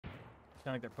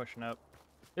Sound like they're pushing up.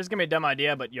 This is gonna be a dumb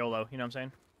idea, but YOLO. You know what I'm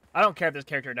saying? I don't care if this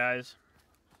character dies.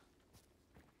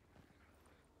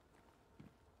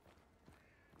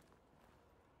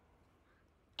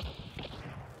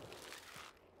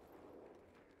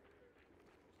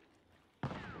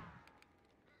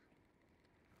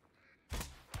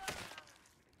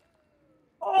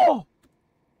 Oh!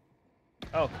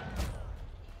 Oh.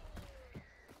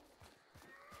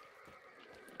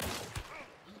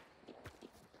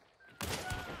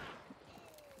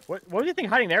 What do you think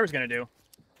hiding there was gonna do?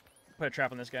 Put a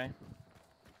trap on this guy. Yeah,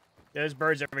 there's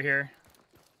birds over here.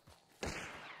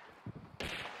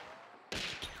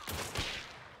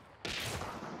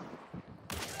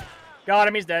 Got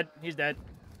him, he's dead. He's dead.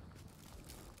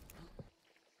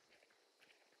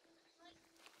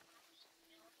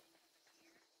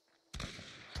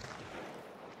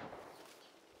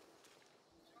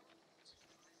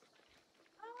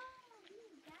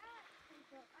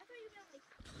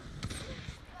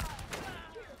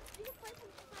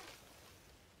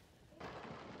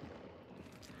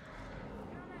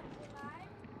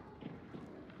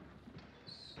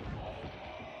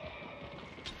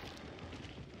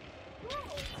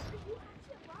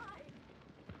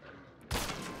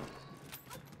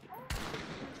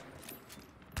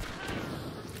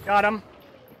 Got him.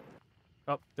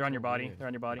 Oh, they're on your body. They're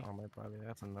on your body. On my body.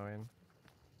 That's annoying.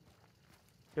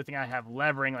 Good thing I have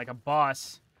levering like a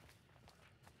boss.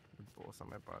 Bullets on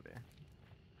my body.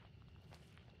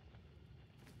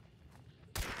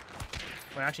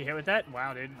 Well, I actually hit with that?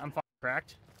 Wow, dude. I'm fucking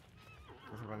cracked.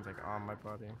 This one's like on my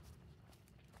body.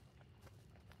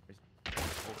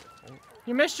 Oh.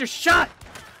 You missed your shot!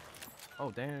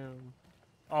 Oh, damn.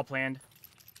 All planned.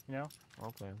 You know?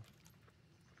 All planned.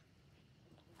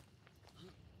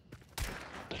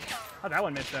 How'd that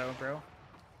one miss, though, bro?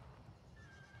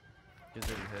 Just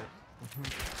didn't hit.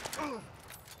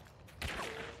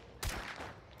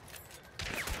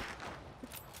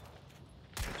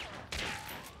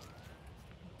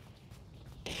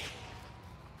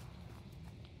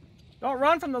 Don't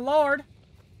run from the Lord!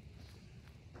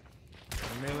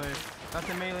 Melee. That's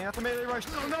a melee. That's a melee rush.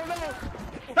 No, no, no!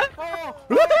 Oh,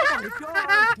 oh my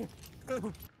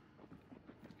god!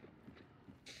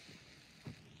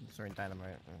 Sorry,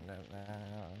 dynamite.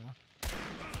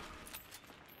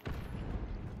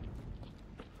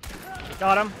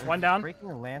 Got him. One down.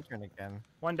 Breaking a lantern again.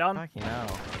 One down. Fucking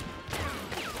hell.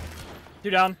 Two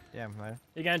down. Damn, man.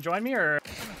 You gonna join me or?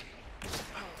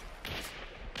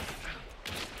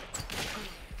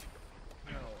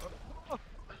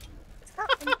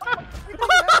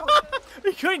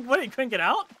 You couldn't. What? You couldn't get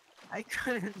out? I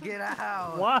couldn't get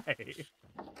out. Why?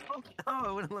 Oh no!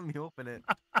 It wouldn't let me open it.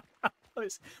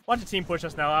 Watch the team push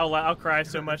us now. I'll cry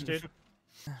so much, dude.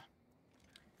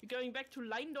 We're going back to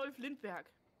Leindolf Lindberg.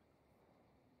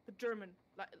 The German.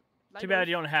 Too bad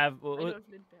you don't have.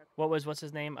 What's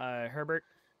his name? Herbert.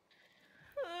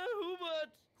 Hubert.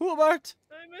 Hubert.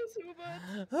 I miss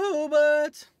Hubert.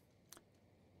 Hubert.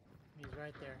 He's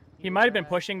right there. He might have been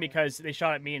pushing because they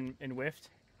shot at me and whiffed.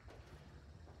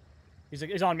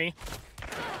 He's on me.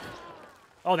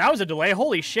 Oh, that was a delay.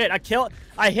 Holy shit!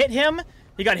 I hit him.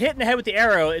 He got hit in the head with the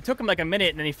arrow. It took him like a minute,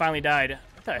 and then he finally died.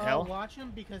 What the hell? Watch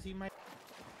him because he might.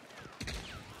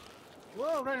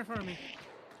 Whoa! Right in front of me.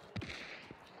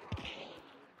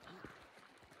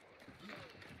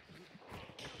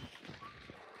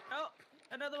 Oh,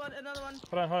 another one. Another one.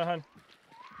 Hold on.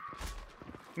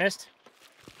 Missed.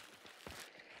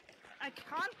 I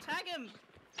can't tag him.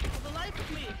 For the life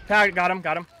of me. Tag. Got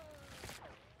him.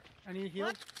 I need heal.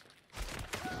 What?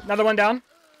 Another one down.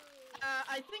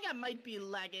 I think I might be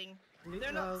lagging.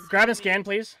 They're not. Grab and scan,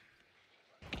 please.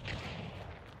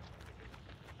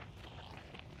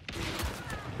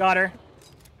 Got her.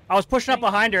 I was pushing up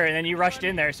behind her, and then you rushed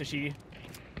in there, so she. On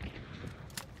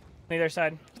the other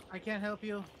side. I can't help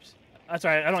you. That's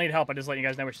alright. I don't need help. I'm just letting you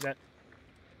guys know where she's at.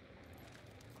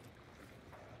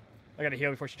 I gotta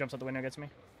heal before she jumps out the window and gets me.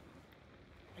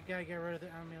 I gotta get rid of the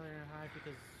amulet high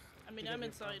because. I mean, I'm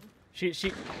inside.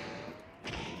 She.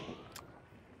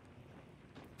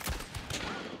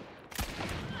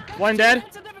 One dead.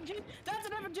 That's a different team. That's a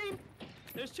different team.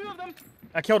 There's two of them.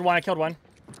 I killed one. Killed one.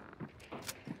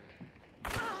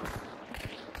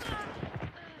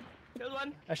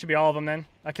 That should be all of them then.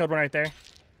 I killed one right there.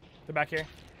 They're back here.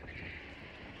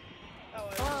 Oh,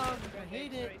 I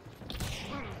hate it.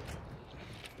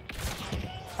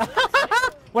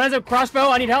 One has a crossbow.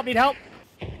 I need help.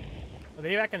 Are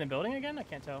they back in the building again? I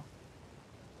can't tell.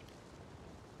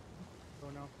 Oh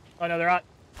no. Oh no, they're out.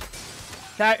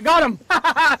 Got him!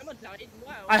 Someone died.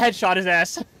 Wow. I headshot his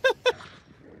ass.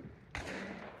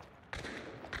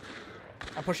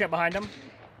 I'm pushing up behind him.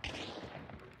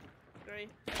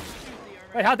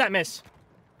 Wait, how'd that miss?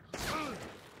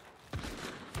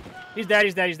 He's dead,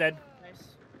 he's dead, he's dead.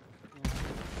 Nice.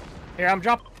 Here, I'm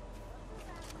dropping.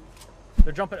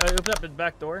 They're jumping. Open up the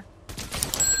back door.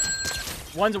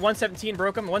 One's 117,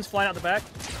 broke him. One's flying out the back.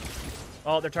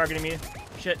 Oh, they're targeting me.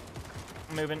 Shit.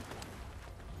 I'm moving.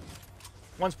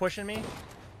 One's pushing me.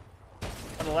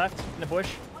 On the left, in the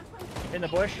bush. In the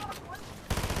bush.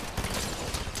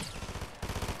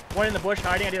 One in the bush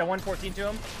hiding. I did a 114 to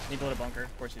him. He built a bunker.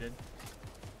 Of course he did.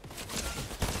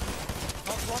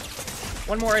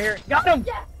 One more right here. Got him!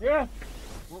 Yeah!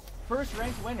 First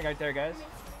ranked winner right there, guys.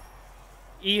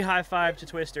 E high five to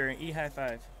Twister. E high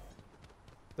five.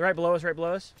 They're right below us, right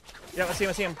below us. Yeah, I see him,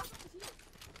 I see him.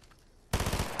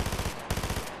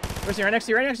 Where's he? Right next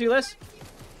to you, right next to you, Liz.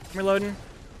 I'm reloading.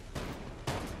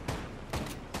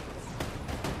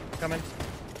 Coming.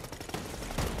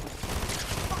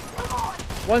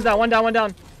 One's down, one down, one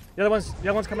down. The other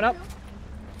one's coming up.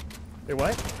 Wait,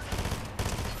 what?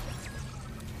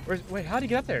 Wait, how'd he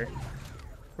get up there?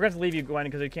 We're gonna have to leave you, Gwen,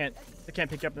 because they can't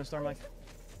pick you up in the storm like.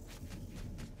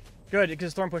 Good, because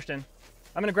the storm pushed in.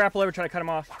 I'm gonna grapple over, try to cut him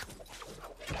off.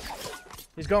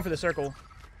 He's going for the circle.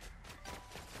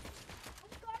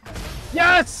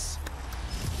 Yes!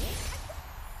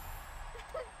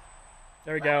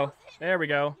 There we go. There we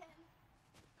go.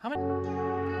 How many?